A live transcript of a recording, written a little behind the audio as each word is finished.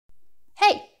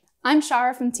I'm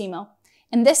Shara from Teemill.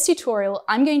 In this tutorial,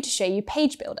 I'm going to show you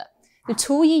Page Builder, the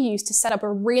tool you use to set up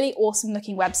a really awesome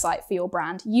looking website for your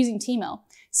brand using Teemill,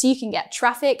 so you can get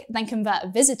traffic, then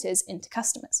convert visitors into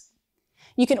customers.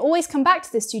 You can always come back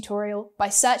to this tutorial by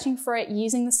searching for it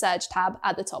using the search tab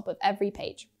at the top of every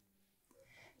page.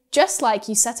 Just like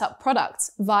you set up products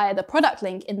via the product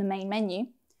link in the main menu,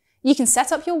 you can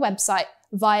set up your website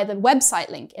via the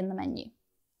website link in the menu.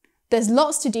 There's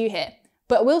lots to do here,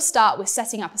 but we'll start with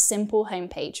setting up a simple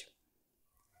homepage.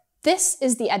 This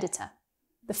is the editor.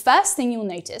 The first thing you'll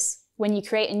notice when you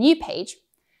create a new page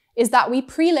is that we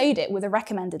preload it with a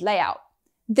recommended layout.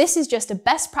 This is just a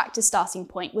best practice starting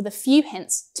point with a few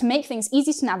hints to make things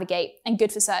easy to navigate and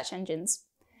good for search engines.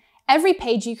 Every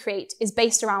page you create is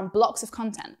based around blocks of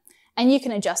content, and you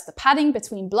can adjust the padding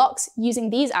between blocks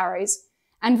using these arrows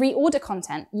and reorder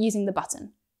content using the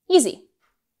button. Easy.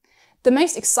 The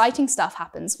most exciting stuff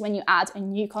happens when you add a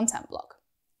new content block.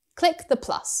 Click the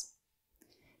plus.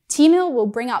 Teemill will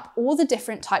bring up all the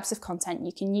different types of content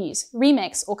you can use,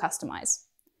 remix or customize.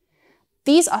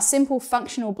 These are simple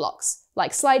functional blocks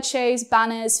like slideshows,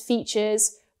 banners,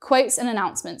 features, quotes and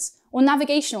announcements, or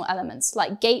navigational elements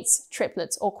like gates,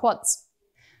 triplets or quads.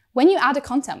 When you add a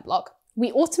content block,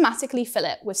 we automatically fill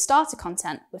it with starter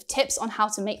content with tips on how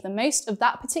to make the most of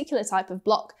that particular type of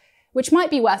block, which might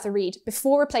be worth a read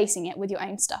before replacing it with your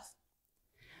own stuff.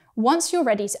 Once you're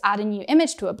ready to add a new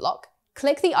image to a block,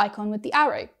 click the icon with the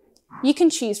arrow. You can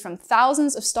choose from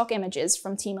thousands of stock images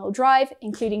from Teemill Drive,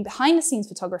 including behind-the-scenes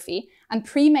photography and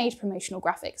pre-made promotional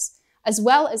graphics, as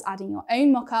well as adding your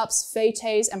own mock-ups,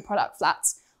 photos and product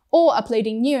flats, or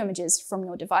uploading new images from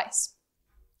your device.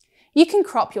 You can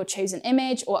crop your chosen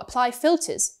image or apply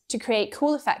filters to create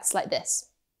cool effects like this.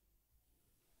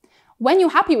 When you're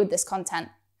happy with this content,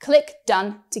 click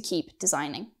Done to keep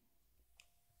designing.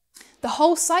 The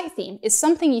whole site theme is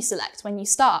something you select when you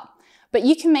start, but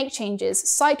you can make changes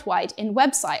site-wide in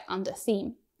Website under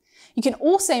Theme. You can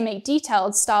also make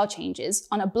detailed style changes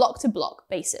on a block-to-block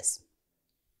basis.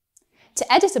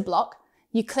 To edit a block,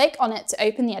 you click on it to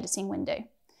open the editing window.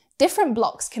 Different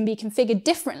blocks can be configured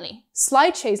differently.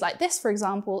 Slideshows like this, for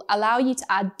example, allow you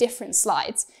to add different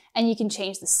slides, and you can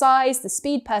change the size, the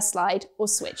speed per slide, or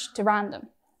switch to random.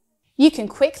 You can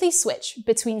quickly switch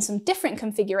between some different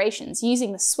configurations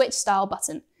using the Switch Style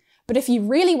button. But if you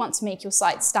really want to make your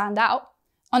site stand out,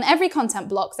 on every content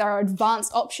block there are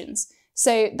advanced options.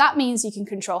 So that means you can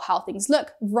control how things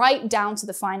look right down to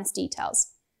the finest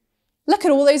details. Look at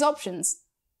all those options.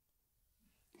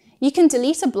 You can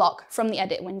delete a block from the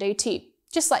edit window too,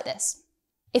 just like this.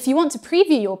 If you want to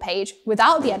preview your page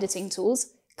without the editing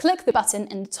tools, click the button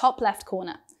in the top left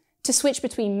corner. To switch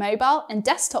between mobile and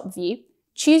desktop view,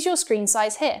 choose your screen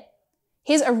size here.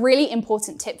 Here's a really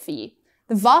important tip for you.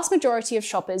 The vast majority of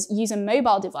shoppers use a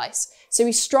mobile device, so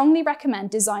we strongly recommend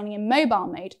designing in mobile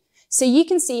mode so you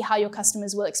can see how your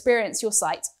customers will experience your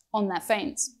site on their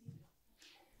phones.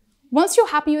 Once you're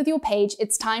happy with your page,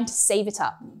 it's time to save it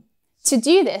up. To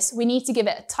do this, we need to give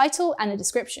it a title and a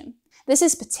description. This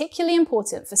is particularly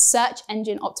important for search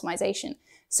engine optimization,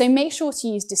 so make sure to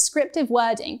use descriptive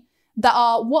wording that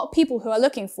are what people who are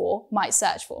looking for might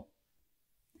search for.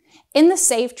 In the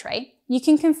Save tray, you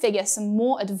can configure some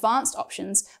more advanced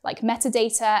options like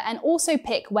metadata and also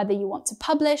pick whether you want to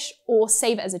publish or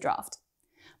save it as a draft.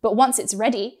 But once it's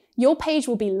ready, your page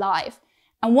will be live,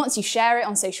 and once you share it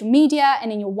on social media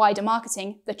and in your wider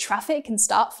marketing, the traffic can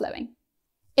start flowing.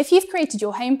 If you've created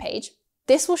your homepage,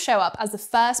 this will show up as the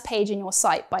first page in your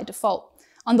site by default,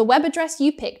 on the web address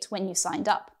you picked when you signed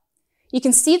up. You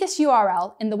can see this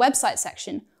URL in the website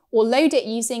section or load it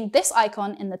using this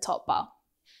icon in the top bar.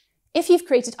 If you've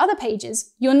created other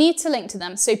pages, you'll need to link to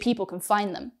them so people can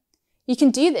find them. You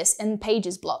can do this in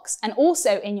Pages blocks and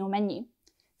also in your menu.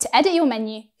 To edit your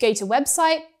menu, go to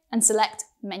Website and select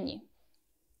Menu.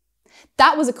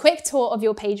 That was a quick tour of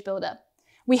your page builder.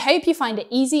 We hope you find it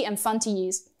easy and fun to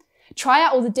use. Try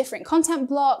out all the different content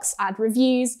blocks, add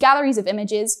reviews, galleries of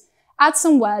images, add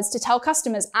some words to tell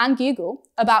customers and Google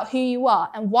about who you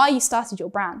are and why you started your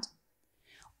brand.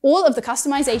 All of the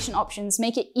customization options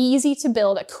make it easy to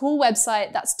build a cool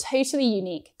website that's totally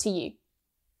unique to you.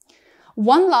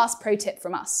 One last pro tip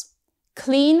from us.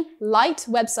 Clean, light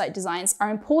website designs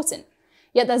are important,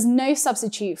 yet there's no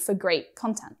substitute for great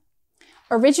content.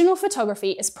 Original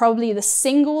photography is probably the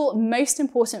single most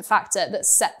important factor that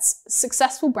sets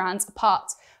successful brands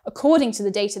apart, according to the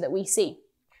data that we see.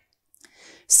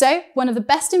 So, one of the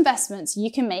best investments you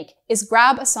can make is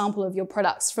grab a sample of your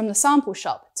products from the sample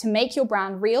shop to make your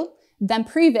brand real, then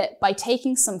prove it by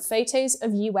taking some photos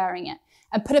of you wearing it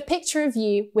and put a picture of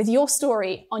you with your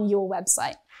story on your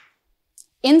website.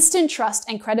 Instant trust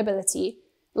and credibility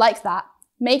like that,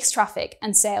 makes traffic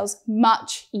and sales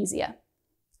much easier.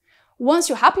 Once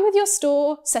you're happy with your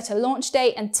store, set a launch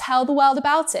date and tell the world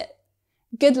about it.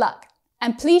 Good luck,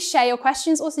 and please share your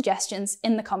questions or suggestions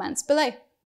in the comments below.